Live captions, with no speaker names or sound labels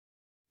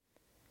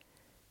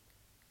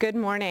Good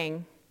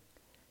morning.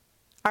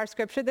 Our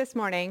scripture this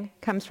morning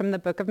comes from the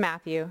book of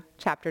Matthew,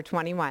 chapter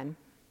 21.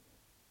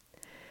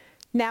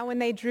 Now when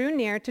they drew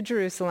near to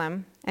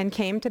Jerusalem and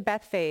came to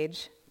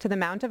Bethphage, to the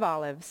Mount of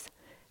Olives,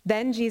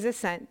 then Jesus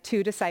sent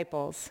 2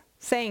 disciples,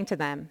 saying to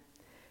them,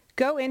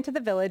 "Go into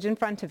the village in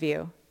front of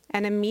you,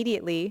 and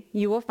immediately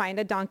you will find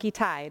a donkey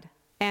tied,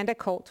 and a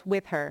colt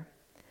with her.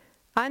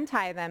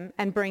 Untie them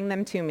and bring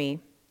them to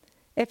me.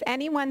 If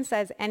anyone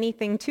says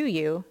anything to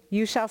you,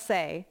 you shall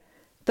say,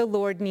 'The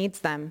Lord needs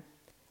them,'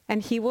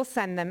 and he will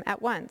send them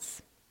at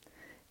once."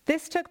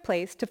 This took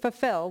place to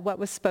fulfill what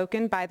was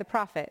spoken by the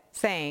prophet,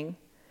 saying,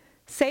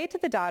 "Say to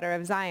the daughter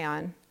of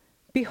Zion,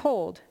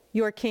 'Behold,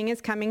 your king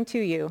is coming to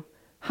you,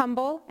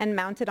 humble and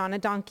mounted on a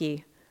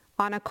donkey,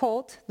 on a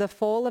colt, the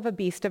foal of a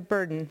beast of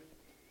burden.'"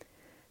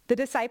 The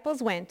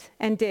disciples went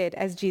and did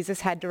as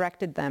Jesus had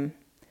directed them.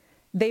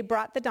 They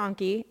brought the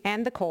donkey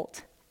and the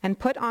colt, and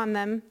put on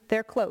them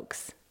their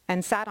cloaks,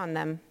 and sat on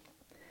them.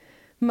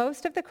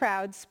 Most of the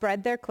crowd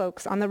spread their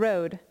cloaks on the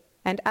road,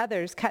 and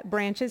others cut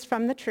branches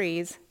from the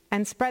trees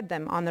and spread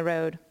them on the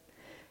road.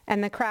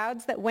 And the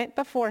crowds that went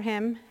before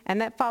him and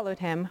that followed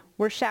him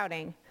were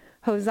shouting,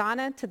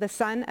 "Hosanna to the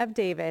Son of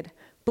David!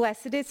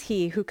 Blessed is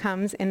he who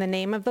comes in the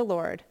name of the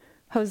Lord!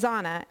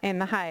 Hosanna in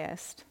the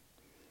highest!"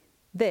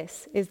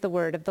 This is the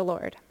word of the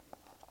Lord.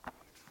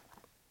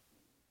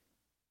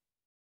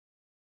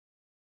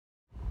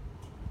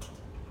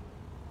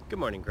 Good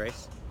morning,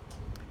 Grace.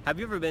 Have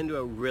you ever been to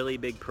a really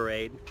big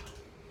parade?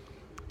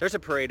 There's a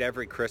parade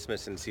every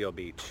Christmas in Seal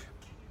Beach.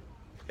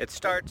 It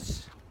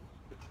starts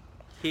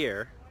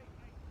here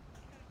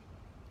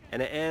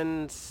and it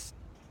ends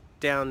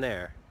down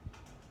there,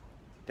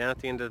 down at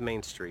the end of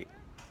Main Street.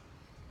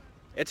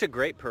 It's a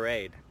great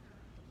parade,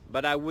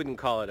 but I wouldn't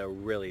call it a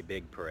really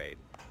big parade.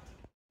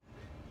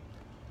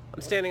 I'm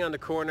standing on the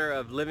corner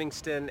of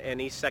Livingston and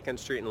East 2nd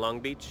Street in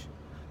Long Beach.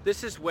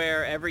 This is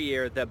where every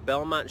year the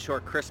Belmont Shore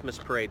Christmas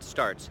Parade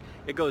starts.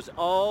 It goes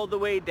all the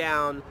way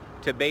down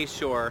to Bay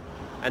Shore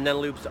and then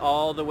loops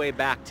all the way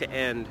back to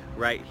end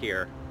right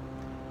here.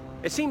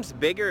 It seems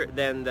bigger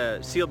than the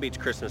Seal Beach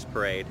Christmas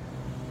Parade.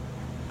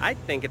 I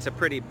think it's a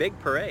pretty big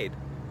parade,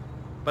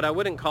 but I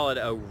wouldn't call it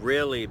a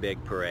really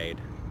big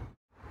parade.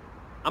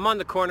 I'm on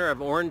the corner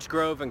of Orange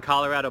Grove and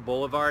Colorado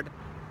Boulevard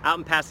out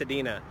in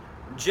Pasadena,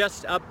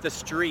 just up the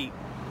street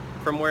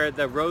from where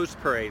the Rose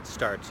Parade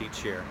starts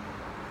each year.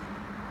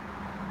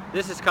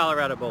 This is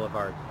Colorado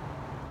Boulevard.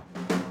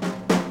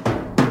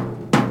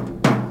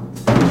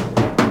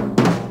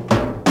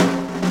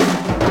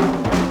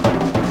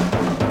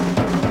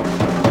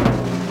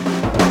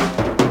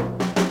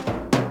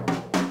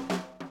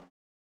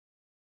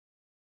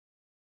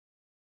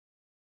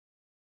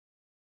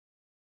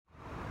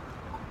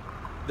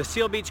 The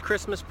Seal Beach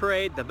Christmas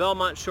Parade, the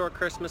Belmont Shore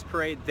Christmas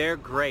Parade, they're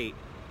great,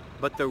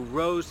 but the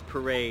Rose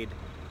Parade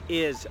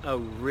is a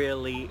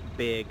really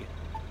big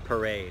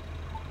parade.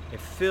 It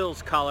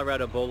fills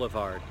Colorado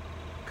Boulevard,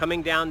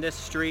 coming down this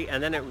street,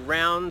 and then it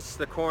rounds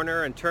the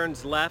corner and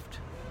turns left,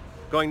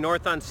 going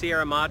north on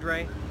Sierra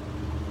Madre.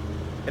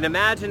 And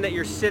imagine that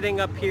you're sitting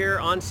up here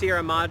on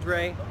Sierra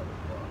Madre,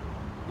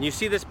 and you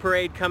see this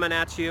parade coming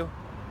at you.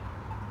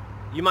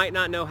 You might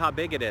not know how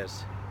big it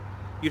is.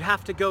 You'd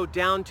have to go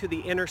down to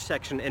the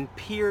intersection and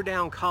peer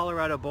down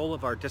Colorado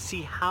Boulevard to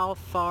see how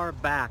far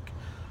back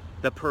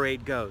the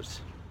parade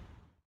goes.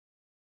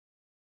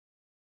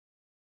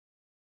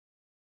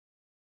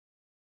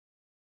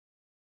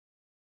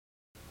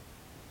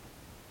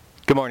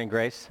 Good morning,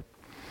 Grace.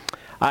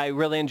 I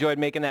really enjoyed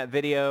making that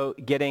video,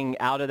 getting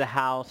out of the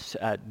house,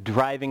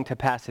 driving to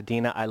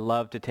Pasadena. I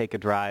love to take a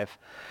drive.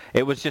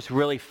 It was just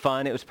really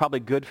fun. It was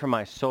probably good for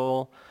my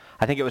soul.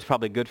 I think it was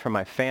probably good for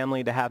my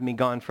family to have me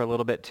gone for a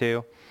little bit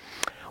too.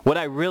 What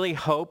I really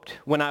hoped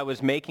when I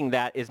was making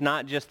that is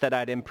not just that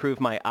I'd improve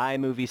my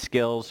iMovie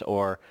skills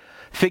or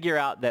figure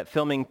out that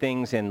filming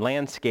things in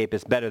landscape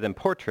is better than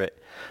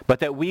portrait, but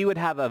that we would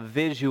have a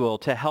visual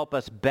to help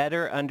us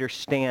better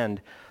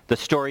understand the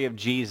story of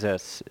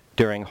Jesus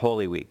during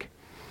Holy Week.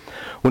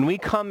 When we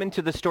come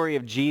into the story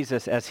of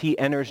Jesus as he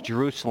enters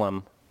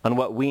Jerusalem on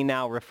what we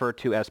now refer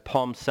to as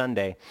Palm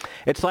Sunday,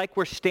 it's like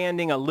we're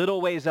standing a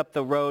little ways up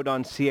the road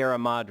on Sierra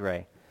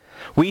Madre.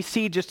 We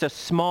see just a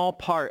small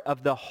part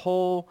of the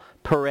whole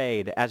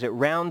parade as it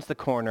rounds the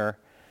corner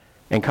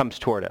and comes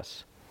toward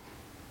us.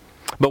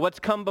 But what's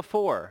come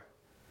before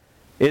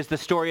is the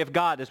story of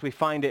God as we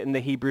find it in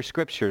the Hebrew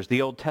Scriptures,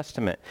 the Old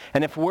Testament.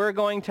 And if we're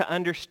going to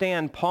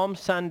understand Palm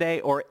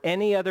Sunday or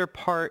any other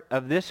part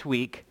of this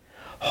week,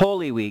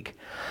 Holy Week,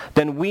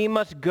 then we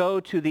must go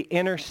to the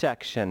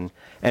intersection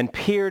and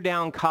peer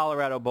down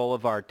Colorado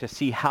Boulevard to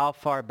see how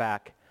far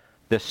back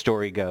this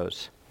story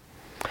goes.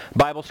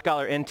 Bible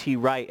scholar N.T.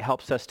 Wright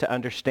helps us to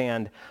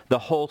understand the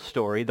whole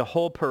story, the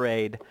whole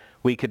parade,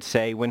 we could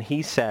say, when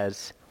he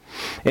says,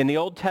 in the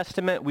Old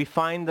Testament, we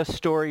find the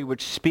story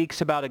which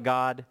speaks about a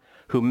God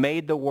who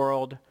made the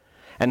world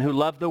and who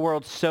loved the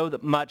world so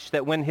much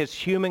that when his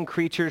human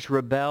creatures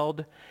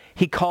rebelled,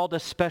 he called a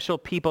special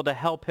people to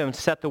help him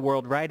set the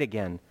world right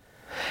again.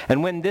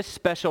 And when this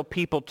special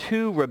people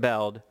too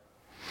rebelled,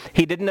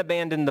 He didn't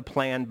abandon the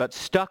plan, but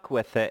stuck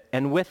with it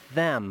and with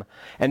them,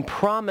 and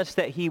promised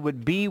that he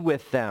would be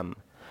with them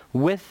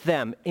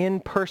in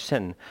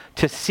person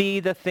to see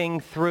the thing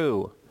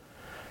through,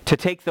 to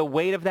take the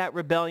weight of that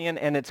rebellion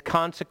and its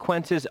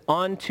consequences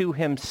onto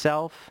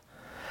himself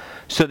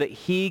so that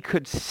he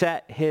could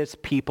set his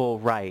people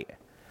right,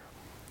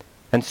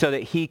 and so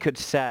that he could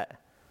set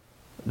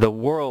the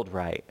world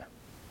right.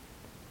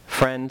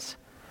 Friends,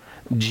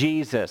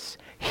 Jesus,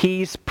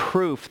 he's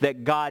proof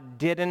that God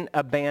didn't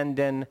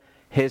abandon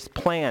his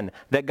plan,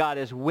 that God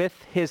is with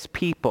his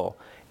people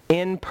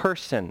in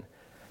person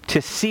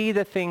to see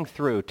the thing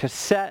through, to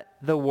set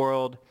the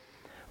world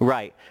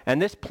right.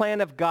 And this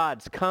plan of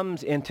God's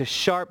comes into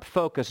sharp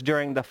focus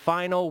during the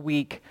final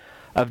week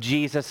of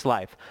Jesus'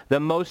 life, the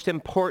most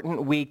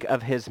important week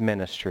of his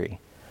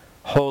ministry,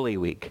 Holy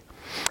Week.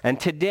 And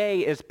today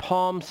is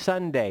Palm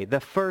Sunday,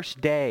 the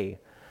first day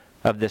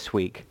of this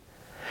week.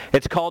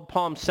 It's called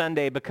Palm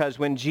Sunday because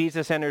when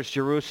Jesus enters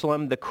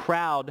Jerusalem, the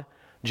crowd,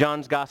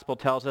 John's gospel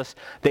tells us,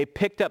 they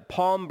picked up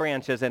palm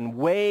branches and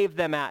waved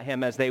them at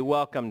him as they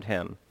welcomed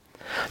him.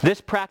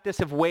 This practice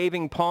of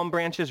waving palm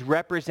branches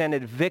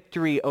represented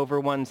victory over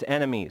one's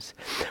enemies.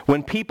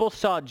 When people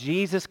saw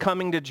Jesus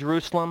coming to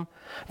Jerusalem,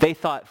 they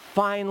thought,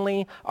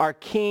 finally, our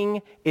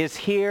king is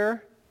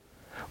here.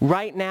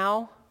 Right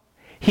now,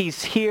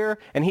 he's here,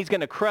 and he's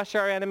going to crush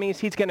our enemies.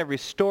 He's going to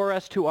restore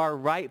us to our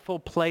rightful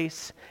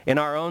place in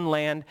our own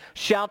land.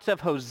 Shouts of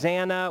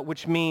Hosanna,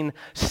 which mean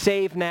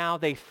save now,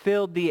 they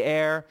filled the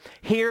air.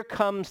 Here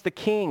comes the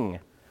king.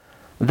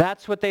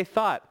 That's what they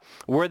thought.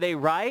 Were they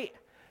right?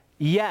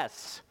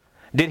 Yes.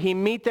 Did he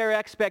meet their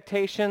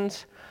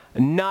expectations?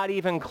 Not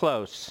even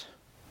close.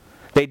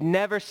 They'd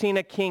never seen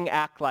a king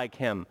act like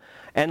him.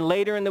 And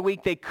later in the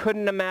week, they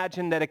couldn't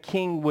imagine that a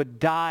king would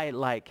die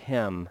like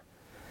him.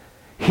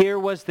 Here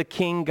was the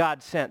king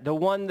God sent, the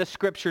one the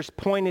scriptures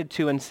pointed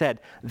to and said,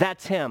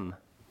 that's him.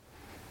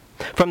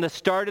 From the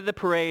start of the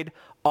parade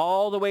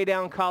all the way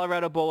down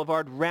Colorado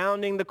Boulevard,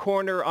 rounding the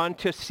corner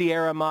onto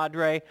Sierra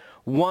Madre,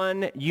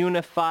 one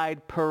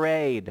unified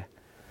parade.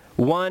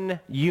 One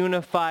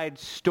unified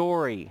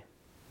story.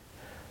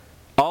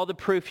 All the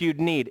proof you'd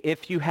need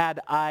if you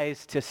had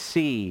eyes to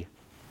see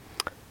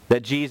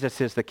that Jesus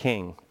is the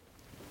king.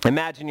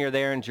 Imagine you're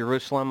there in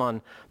Jerusalem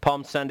on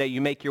Palm Sunday. You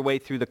make your way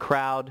through the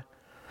crowd.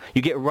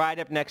 You get right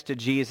up next to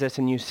Jesus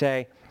and you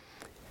say,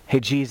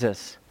 hey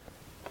Jesus,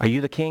 are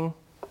you the king?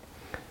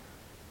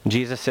 And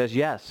Jesus says,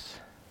 yes,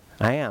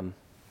 I am.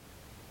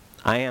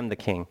 I am the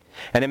king.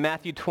 And in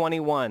Matthew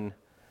 21,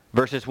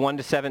 verses 1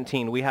 to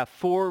 17, we have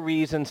 4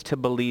 reasons to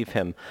believe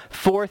him.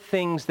 4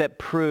 things that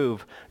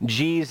prove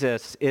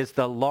Jesus is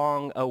the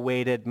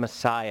long-awaited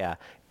Messiah,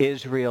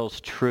 Israel's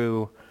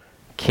true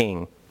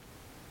king.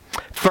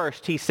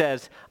 First, he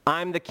says,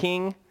 I'm the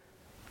king,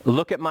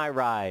 look at my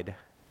ride.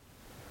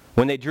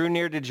 When they drew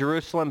near to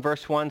Jerusalem,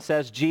 verse 1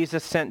 says,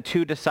 Jesus sent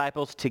 2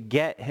 disciples to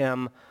get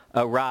him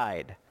a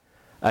ride,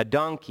 a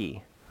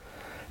donkey.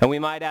 And we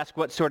might ask,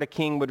 what sort of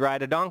king would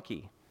ride a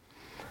donkey?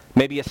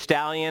 Maybe a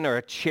stallion or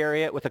a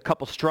chariot with a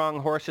couple strong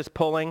horses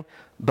pulling,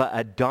 but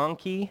a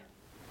donkey?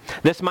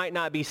 This might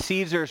not be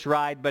Caesar's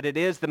ride, but it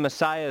is the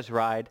Messiah's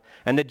ride,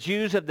 and the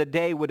Jews of the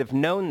day would have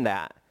known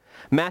that.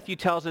 Matthew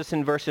tells us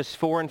in verses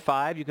 4 and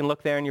 5, you can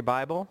look there in your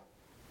Bible.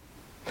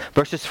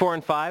 Verses 4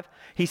 and 5,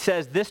 he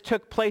says, this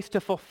took place to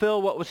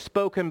fulfill what was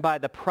spoken by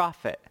the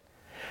prophet.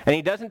 And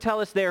he doesn't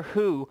tell us there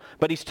who,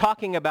 but he's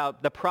talking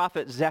about the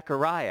prophet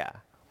Zechariah.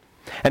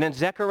 And in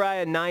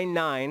Zechariah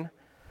 9:9,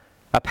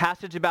 a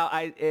passage about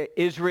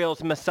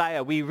Israel's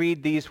Messiah, we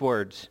read these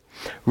words.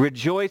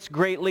 Rejoice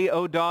greatly,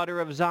 O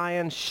daughter of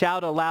Zion.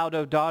 Shout aloud,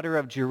 O daughter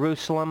of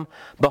Jerusalem.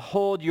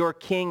 Behold, your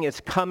king is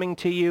coming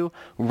to you.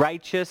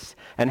 Righteous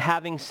and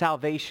having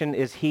salvation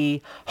is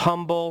he,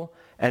 humble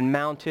and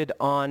mounted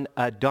on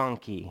a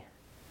donkey.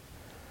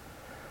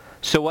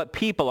 So what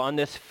people on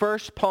this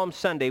first Palm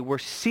Sunday were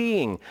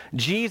seeing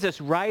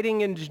Jesus riding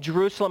into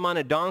Jerusalem on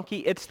a donkey,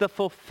 it's the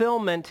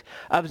fulfillment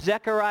of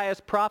Zechariah's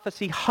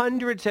prophecy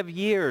hundreds of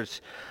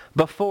years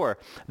before.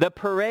 The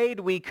parade,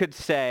 we could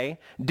say,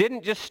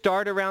 didn't just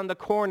start around the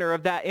corner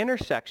of that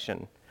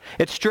intersection.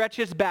 It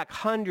stretches back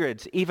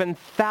hundreds, even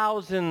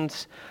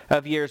thousands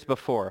of years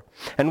before.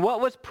 And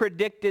what was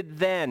predicted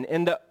then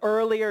in the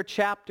earlier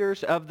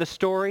chapters of the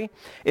story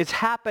is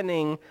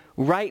happening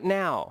right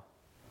now.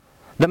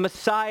 The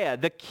Messiah,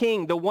 the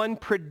king, the one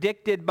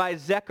predicted by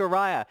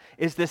Zechariah,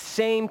 is the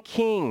same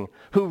king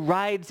who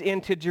rides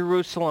into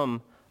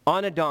Jerusalem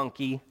on a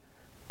donkey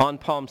on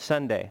Palm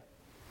Sunday.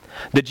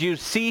 The Jews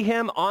see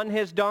him on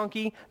his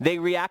donkey. They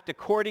react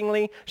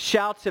accordingly.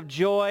 Shouts of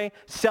joy,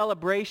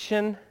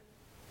 celebration.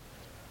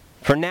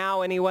 For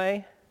now,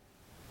 anyway.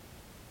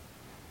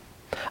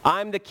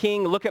 I'm the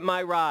king. Look at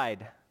my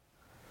ride.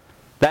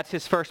 That's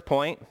his first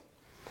point.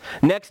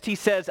 Next, he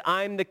says,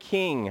 I'm the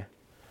king.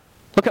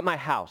 Look at my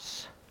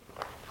house.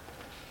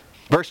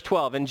 Verse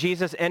 12, and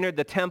Jesus entered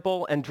the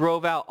temple and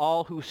drove out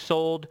all who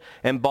sold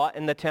and bought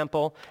in the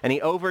temple, and he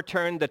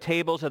overturned the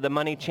tables of the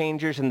money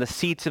changers and the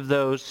seats of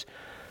those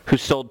who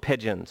sold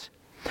pigeons.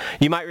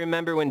 You might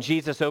remember when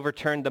Jesus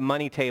overturned the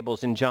money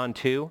tables in John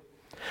 2.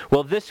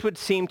 Well, this would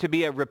seem to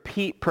be a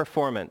repeat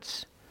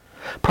performance.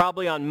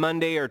 Probably on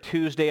Monday or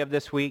Tuesday of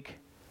this week.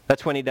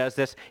 That's when he does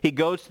this. He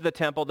goes to the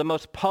temple, the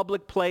most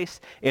public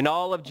place in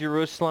all of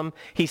Jerusalem.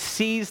 He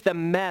sees the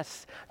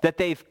mess that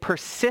they've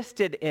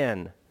persisted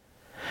in.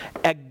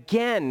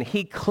 Again,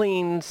 he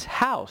cleans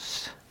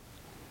house.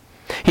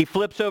 He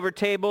flips over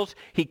tables.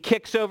 He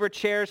kicks over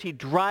chairs. He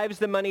drives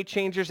the money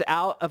changers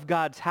out of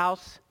God's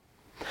house.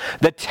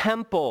 The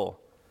temple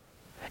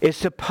is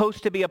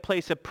supposed to be a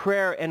place of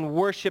prayer and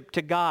worship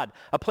to God,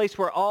 a place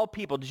where all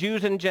people,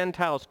 Jews and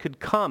Gentiles, could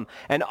come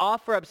and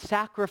offer up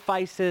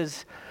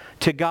sacrifices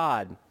to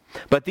God.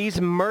 But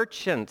these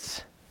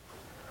merchants,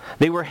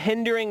 they were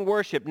hindering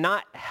worship,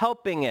 not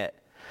helping it.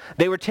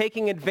 They were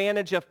taking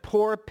advantage of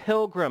poor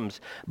pilgrims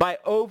by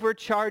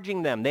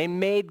overcharging them. They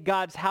made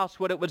God's house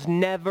what it was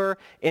never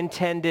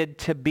intended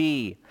to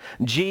be.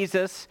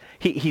 Jesus,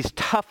 he's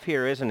tough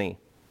here, isn't he?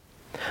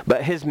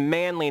 But his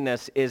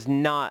manliness is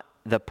not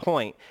the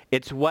point.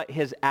 It's what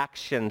his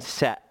actions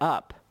set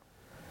up.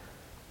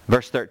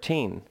 Verse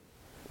 13.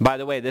 By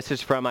the way, this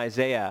is from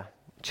Isaiah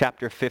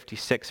chapter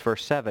 56,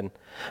 verse 7.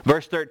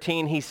 Verse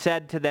 13, he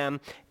said to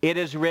them, "It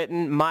is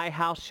written, my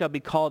house shall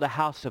be called a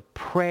house of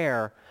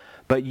prayer,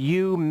 but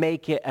you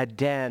make it a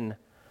den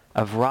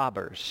of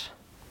robbers."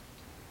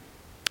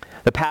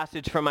 The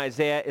passage from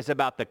Isaiah is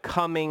about the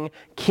coming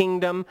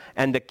kingdom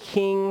and the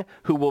king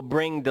who will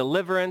bring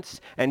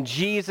deliverance. And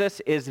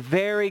Jesus is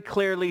very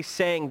clearly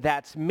saying,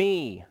 that's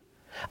me.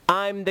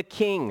 I'm the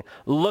king.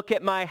 Look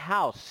at my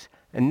house,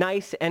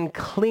 nice and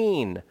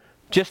clean,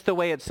 just the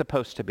way it's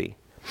supposed to be.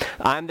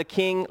 I'm the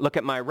king. Look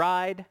at my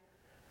ride.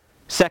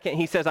 Second,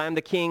 he says, I'm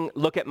the king.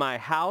 Look at my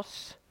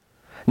house.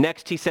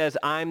 Next, he says,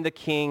 I'm the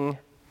king.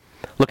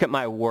 Look at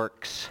my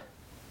works.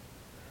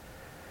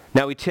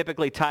 Now, we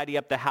typically tidy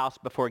up the house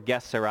before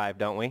guests arrive,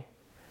 don't we?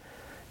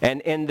 And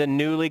in the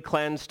newly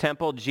cleansed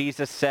temple,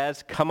 Jesus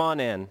says, come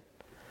on in.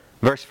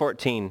 Verse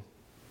 14.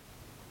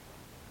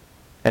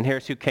 And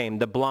here's who came.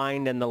 The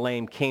blind and the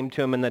lame came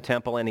to him in the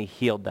temple, and he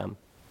healed them.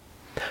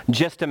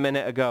 Just a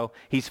minute ago,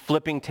 he's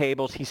flipping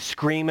tables. He's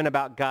screaming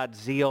about God's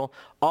zeal.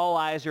 All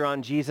eyes are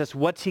on Jesus.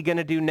 What's he going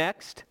to do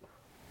next?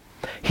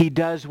 He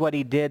does what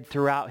he did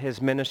throughout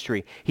his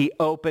ministry. He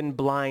opened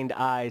blind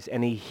eyes,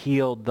 and he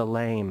healed the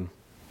lame.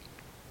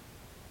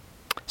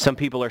 Some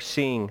people are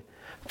seeing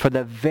for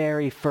the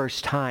very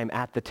first time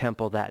at the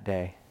temple that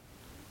day.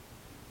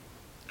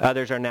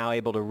 Others are now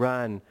able to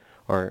run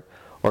or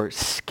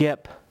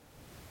skip.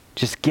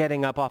 Just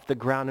getting up off the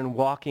ground and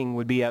walking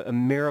would be a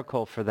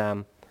miracle for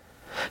them.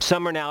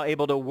 Some are now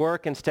able to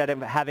work instead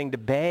of having to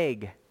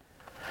beg.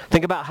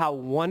 Think about how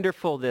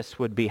wonderful this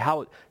would be,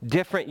 how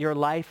different your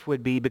life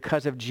would be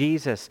because of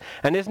Jesus.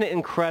 And isn't it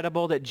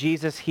incredible that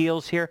Jesus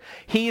heals here?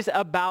 He's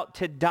about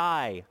to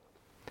die.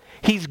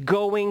 He's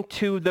going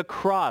to the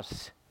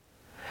cross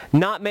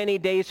not many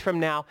days from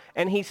now,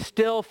 and he's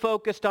still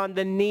focused on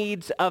the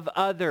needs of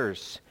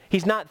others.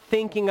 He's not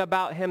thinking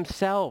about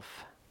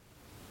himself.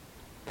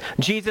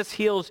 Jesus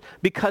heals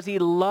because he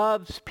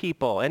loves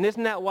people. And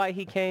isn't that why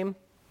he came?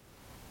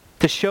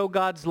 To show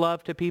God's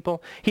love to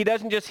people. He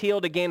doesn't just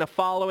heal to gain a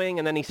following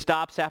and then he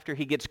stops after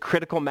he gets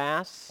critical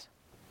mass.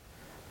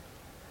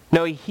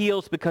 No, he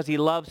heals because he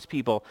loves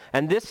people.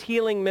 And this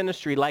healing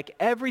ministry, like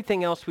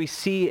everything else we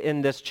see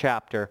in this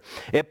chapter,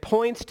 it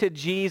points to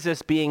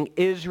Jesus being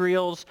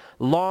Israel's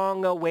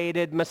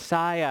long-awaited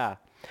Messiah.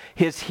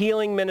 His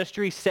healing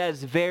ministry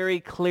says very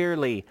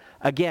clearly,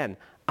 again,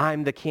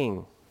 I'm the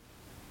king.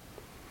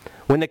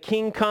 When the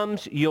king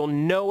comes, you'll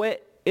know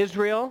it,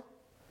 Israel,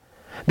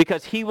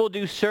 because he will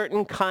do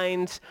certain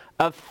kinds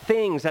of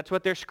things. That's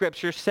what their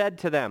scripture said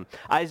to them.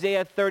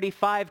 Isaiah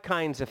 35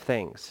 kinds of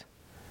things.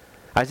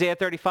 Isaiah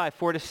 35,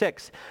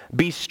 4-6.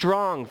 Be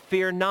strong,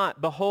 fear not.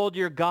 Behold,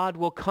 your God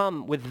will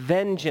come with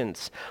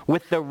vengeance.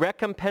 With the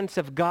recompense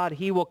of God,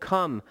 he will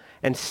come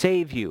and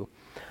save you.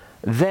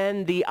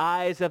 Then the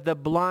eyes of the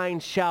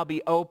blind shall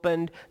be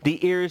opened,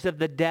 the ears of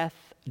the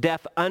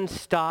deaf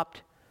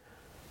unstopped.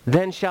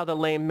 Then shall the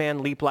lame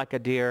man leap like a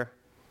deer,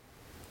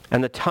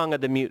 and the tongue of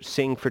the mute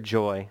sing for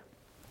joy.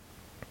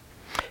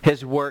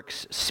 His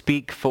works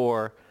speak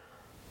for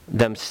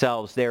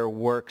themselves. They are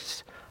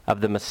works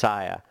of the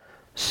Messiah.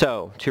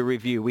 So, to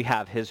review, we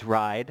have his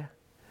ride,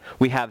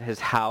 we have his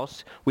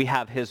house, we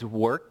have his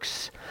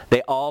works.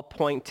 They all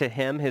point to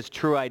him, his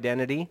true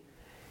identity.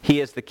 He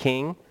is the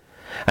king.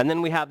 And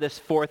then we have this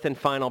fourth and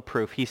final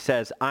proof. He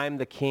says, I'm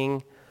the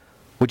king.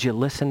 Would you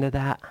listen to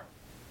that?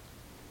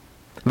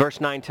 Verse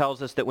 9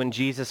 tells us that when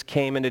Jesus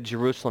came into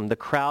Jerusalem, the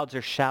crowds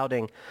are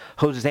shouting,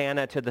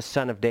 Hosanna to the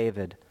Son of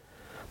David.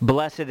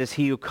 Blessed is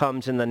he who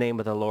comes in the name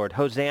of the Lord.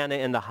 Hosanna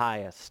in the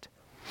highest.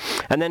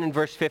 And then in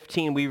verse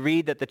 15, we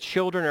read that the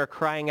children are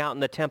crying out in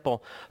the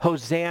temple,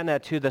 Hosanna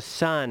to the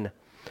Son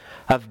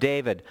of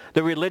David.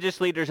 The religious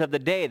leaders of the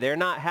day, they're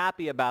not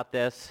happy about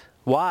this.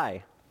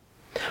 Why?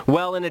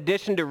 Well, in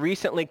addition to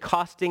recently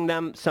costing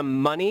them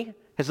some money,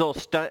 his little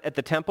stunt at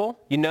the temple,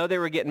 you know they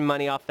were getting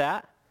money off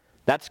that.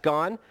 That's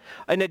gone.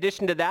 In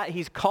addition to that,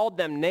 he's called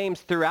them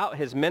names throughout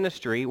his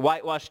ministry.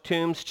 Whitewashed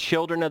tombs,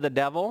 children of the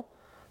devil.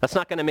 That's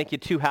not going to make you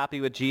too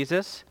happy with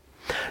Jesus.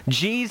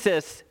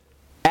 Jesus,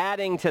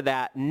 adding to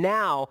that,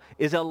 now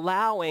is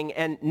allowing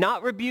and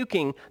not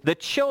rebuking the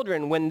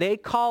children when they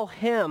call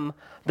him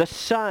the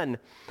Son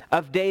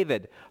of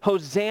David.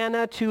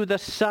 Hosanna to the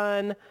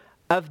Son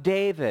of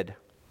David.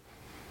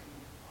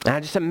 And I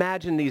just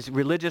imagine these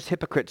religious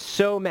hypocrites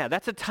so mad.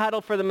 That's a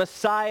title for the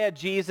Messiah,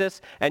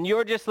 Jesus, and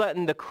you're just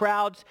letting the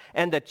crowds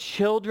and the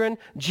children,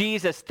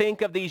 Jesus,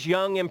 think of these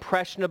young,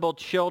 impressionable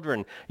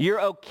children.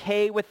 You're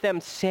okay with them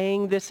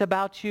saying this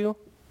about you?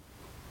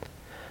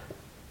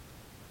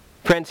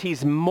 Friends,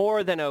 he's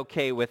more than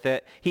okay with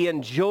it. He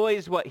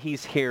enjoys what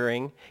he's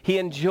hearing. He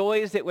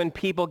enjoys it when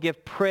people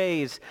give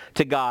praise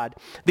to God.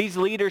 These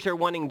leaders are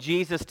wanting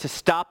Jesus to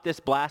stop this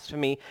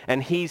blasphemy,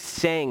 and he's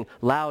saying,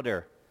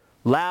 louder,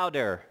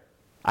 louder.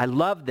 I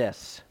love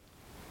this.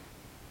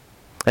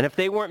 And if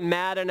they weren't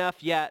mad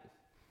enough yet,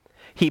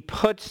 he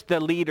puts the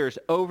leaders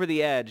over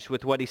the edge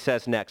with what he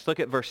says next. Look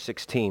at verse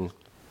 16.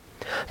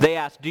 They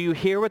ask, do you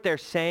hear what they're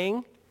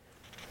saying?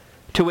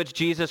 To which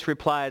Jesus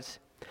replies,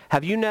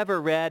 have you never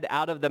read,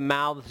 out of the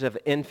mouths of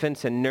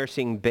infants and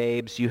nursing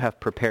babes you have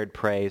prepared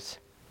praise?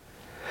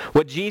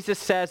 What Jesus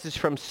says is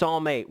from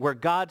Psalm 8, where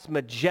God's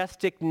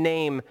majestic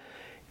name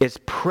is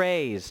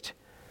praised.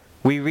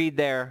 We read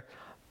there,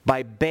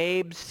 by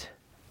babes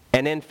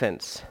and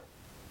infants,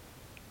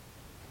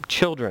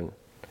 children.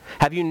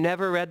 Have you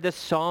never read this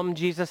psalm,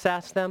 Jesus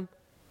asked them?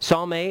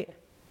 Psalm 8?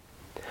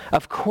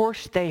 Of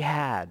course they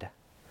had.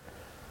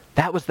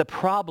 That was the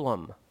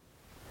problem.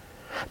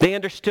 They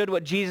understood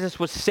what Jesus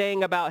was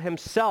saying about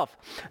himself,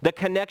 the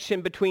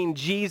connection between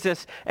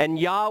Jesus and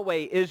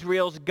Yahweh,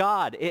 Israel's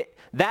God.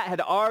 That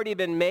had already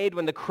been made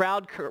when the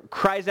crowd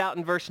cries out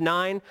in verse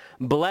 9,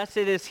 blessed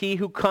is he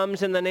who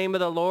comes in the name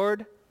of the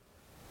Lord.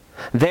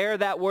 There,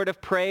 that word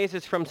of praise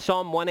is from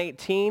Psalm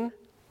 118.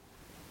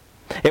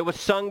 It was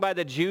sung by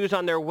the Jews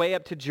on their way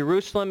up to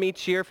Jerusalem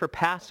each year for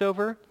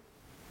Passover.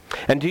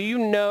 And do you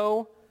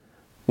know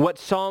what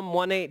Psalm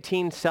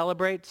 118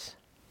 celebrates?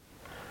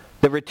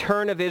 The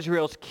return of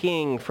Israel's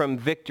king from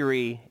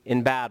victory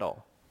in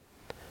battle.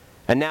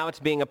 And now it's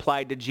being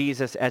applied to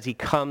Jesus as he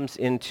comes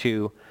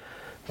into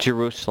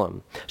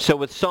Jerusalem. So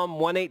with Psalm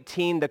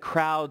 118, the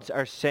crowds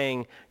are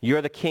saying,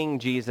 you're the king,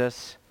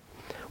 Jesus.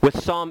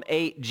 With Psalm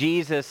 8,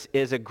 Jesus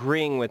is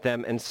agreeing with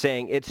them and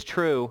saying, it's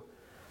true,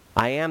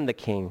 I am the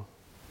king.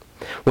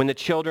 When the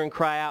children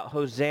cry out,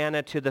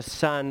 Hosanna to the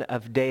Son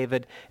of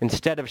David,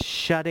 instead of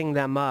shutting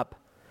them up,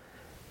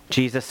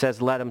 Jesus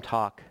says, let them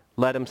talk,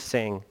 let them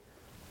sing,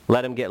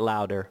 let them get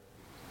louder.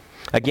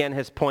 Again,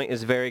 his point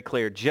is very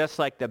clear. Just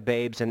like the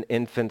babes and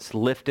infants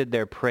lifted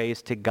their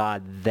praise to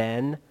God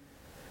then,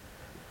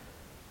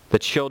 the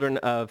children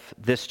of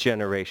this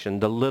generation,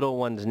 the little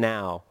ones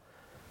now,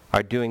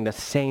 are doing the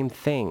same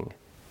thing.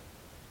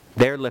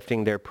 They're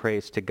lifting their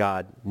praise to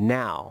God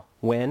now.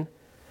 When?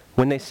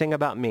 When they sing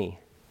about me.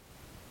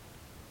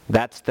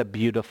 That's the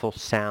beautiful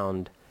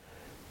sound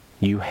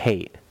you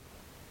hate,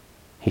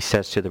 he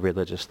says to the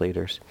religious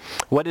leaders.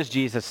 What is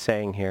Jesus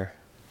saying here?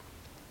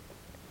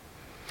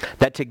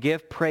 That to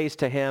give praise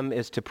to him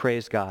is to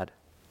praise God.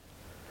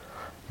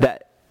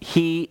 That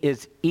he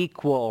is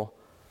equal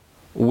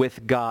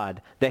with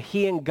God. That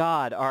he and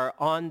God are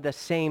on the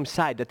same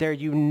side. That they're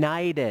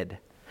united.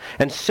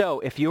 And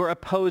so, if you're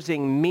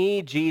opposing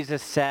me,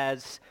 Jesus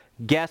says,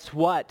 guess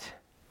what?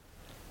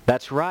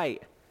 That's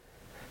right.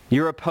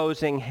 You're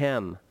opposing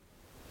him.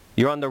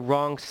 You're on the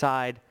wrong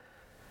side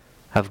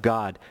of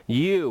God.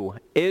 You,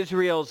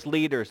 Israel's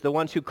leaders, the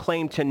ones who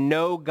claim to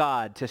know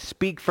God, to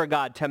speak for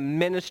God, to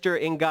minister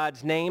in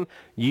God's name,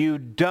 you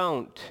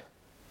don't.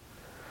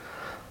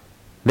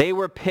 They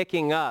were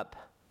picking up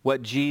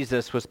what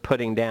Jesus was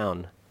putting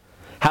down.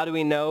 How do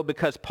we know?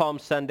 Because Palm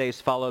Sunday is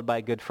followed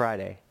by Good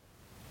Friday.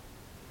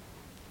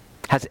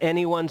 Has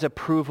anyone's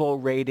approval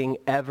rating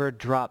ever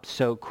dropped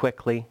so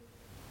quickly?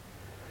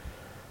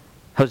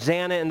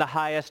 Hosanna in the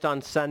highest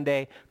on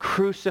Sunday.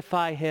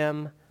 Crucify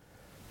him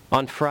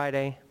on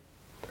Friday.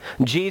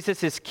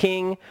 Jesus is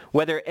king.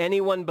 Whether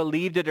anyone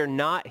believed it or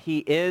not, he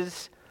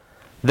is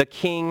the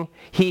king.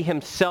 He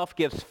himself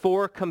gives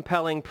 4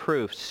 compelling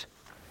proofs.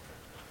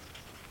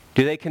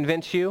 Do they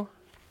convince you?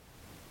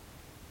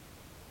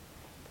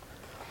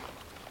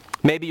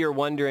 Maybe you're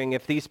wondering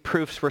if these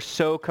proofs were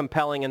so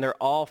compelling and they're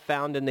all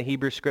found in the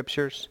Hebrew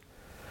Scriptures.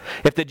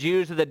 If the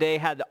Jews of the day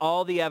had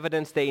all the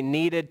evidence they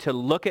needed to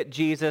look at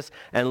Jesus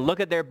and look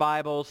at their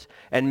Bibles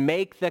and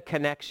make the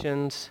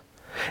connections.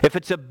 If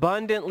it's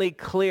abundantly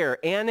clear,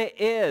 and it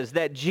is,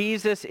 that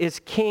Jesus is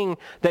king,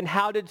 then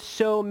how did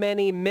so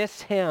many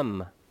miss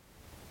him?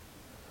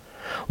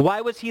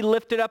 Why was he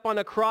lifted up on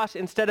a cross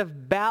instead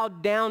of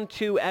bowed down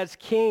to as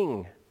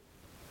king?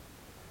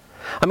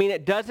 I mean,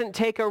 it doesn't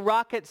take a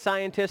rocket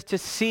scientist to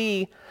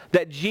see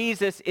that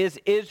Jesus is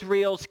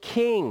Israel's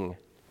king.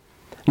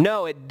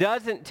 No, it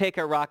doesn't take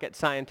a rocket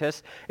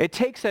scientist. It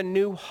takes a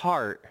new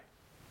heart.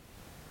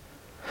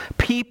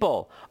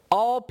 People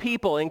All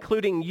people,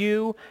 including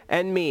you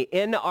and me,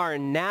 in our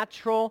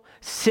natural,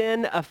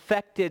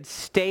 sin-affected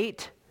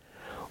state,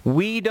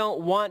 we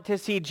don't want to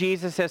see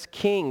Jesus as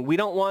king. We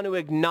don't want to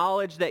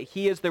acknowledge that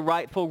he is the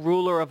rightful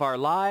ruler of our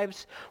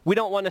lives. We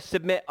don't want to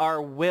submit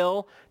our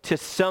will to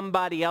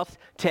somebody else,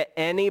 to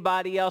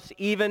anybody else,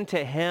 even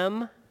to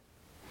him.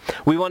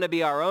 We want to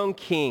be our own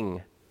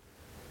king.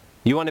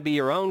 You want to be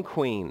your own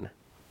queen.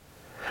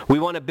 We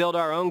want to build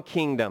our own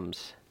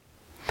kingdoms.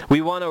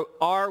 We want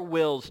our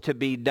wills to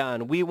be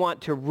done. We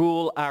want to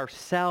rule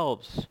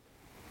ourselves.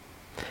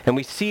 And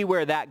we see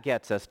where that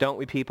gets us, don't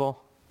we,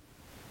 people?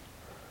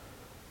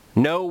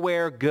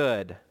 Nowhere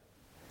good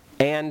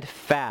and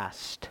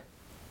fast.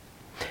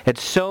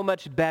 It's so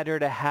much better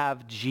to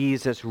have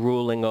Jesus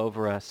ruling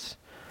over us,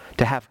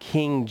 to have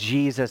King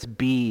Jesus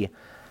be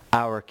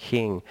our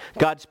king.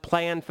 God's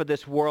plan for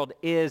this world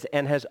is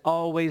and has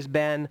always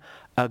been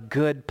a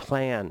good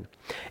plan.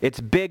 It's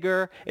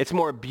bigger, it's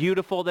more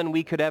beautiful than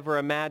we could ever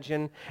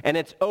imagine, and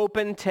it's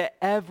open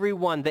to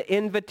everyone. The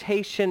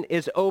invitation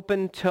is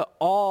open to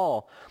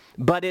all,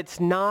 but it's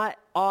not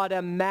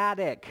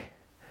automatic.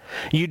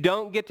 You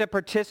don't get to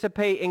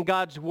participate in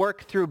God's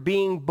work through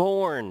being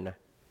born.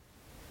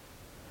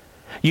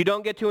 You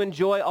don't get to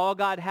enjoy all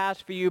God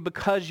has for you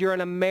because you're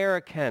an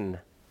American.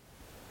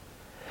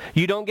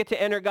 You don't get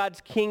to enter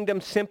God's kingdom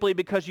simply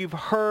because you've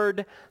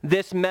heard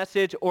this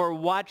message or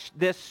watched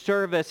this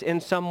service in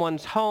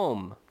someone's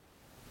home.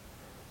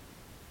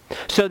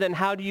 So then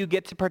how do you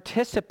get to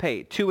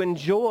participate, to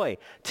enjoy,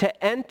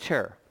 to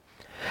enter?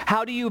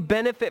 How do you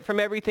benefit from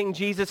everything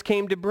Jesus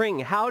came to bring?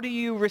 How do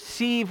you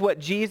receive what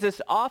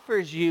Jesus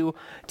offers you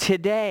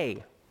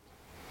today?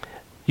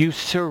 You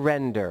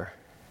surrender.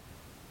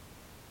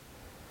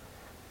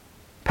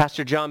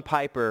 Pastor John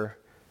Piper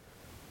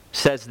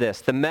says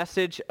this: the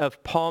message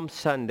of Palm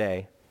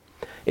Sunday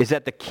is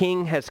that the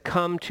king has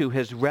come to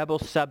his rebel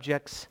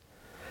subjects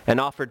and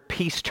offered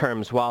peace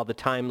terms while the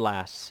time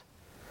lasts.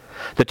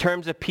 The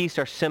terms of peace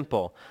are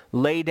simple.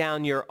 Lay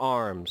down your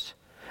arms,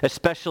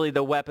 especially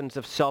the weapons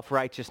of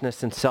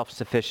self-righteousness and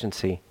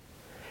self-sufficiency.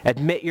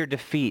 Admit your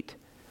defeat.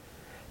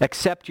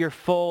 Accept your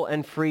full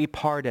and free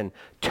pardon,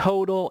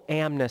 total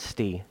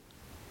amnesty,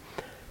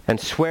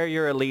 and swear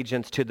your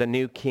allegiance to the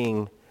new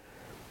king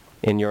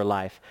in your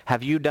life.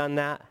 Have you done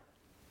that?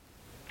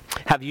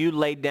 Have you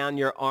laid down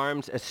your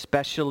arms,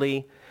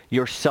 especially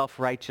your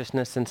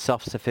self-righteousness and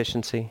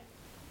self-sufficiency?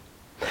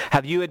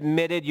 Have you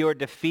admitted your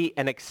defeat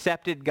and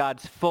accepted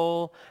God's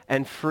full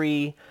and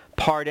free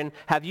pardon?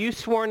 Have you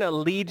sworn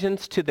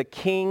allegiance to the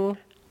King,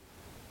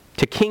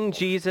 to King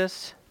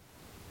Jesus?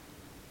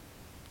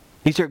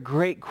 These are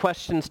great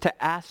questions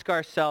to ask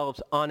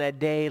ourselves on a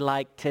day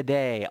like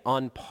today,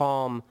 on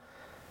Palm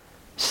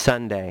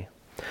Sunday.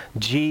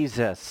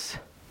 Jesus,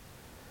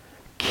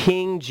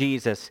 King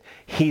Jesus,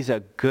 he's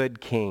a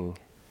good king.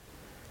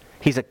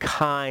 He's a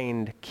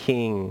kind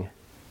king.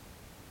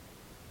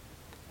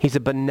 He's a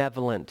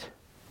benevolent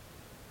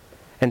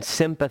and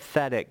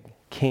sympathetic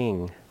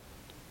king.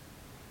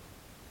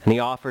 And he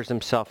offers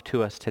himself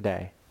to us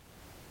today,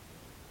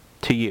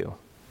 to you.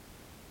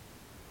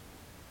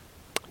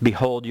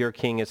 Behold, your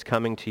king is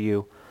coming to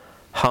you,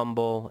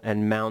 humble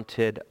and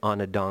mounted on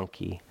a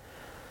donkey.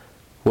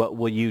 What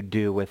will you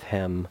do with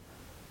him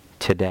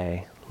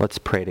today? Let's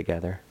pray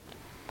together.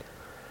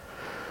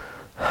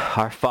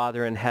 Our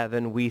Father in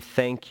heaven, we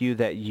thank you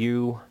that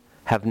you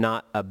have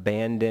not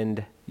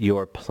abandoned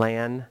your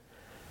plan.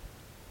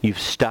 You've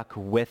stuck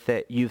with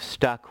it. You've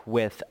stuck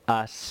with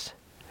us.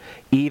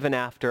 Even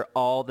after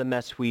all the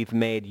mess we've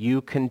made,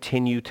 you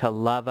continue to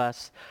love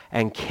us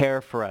and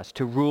care for us,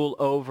 to rule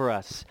over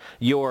us,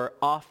 your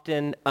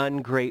often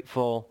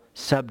ungrateful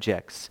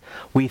subjects.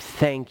 We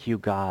thank you,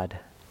 God.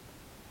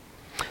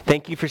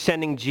 Thank you for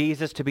sending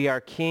Jesus to be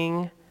our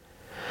King.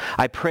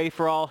 I pray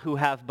for all who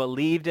have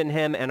believed in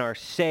him and are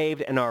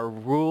saved and are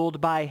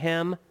ruled by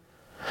him,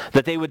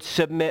 that they would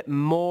submit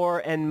more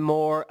and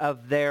more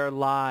of their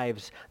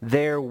lives,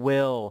 their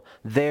will,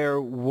 their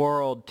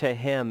world to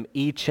him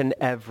each and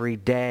every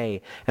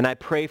day. And I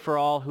pray for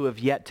all who have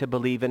yet to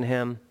believe in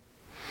him,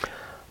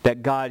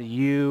 that God,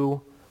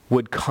 you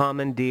would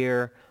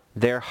commandeer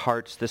their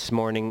hearts this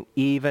morning,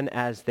 even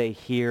as they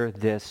hear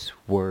this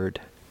word.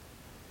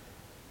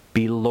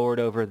 Be Lord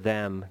over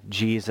them,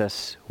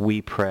 Jesus,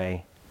 we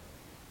pray.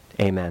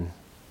 Amen.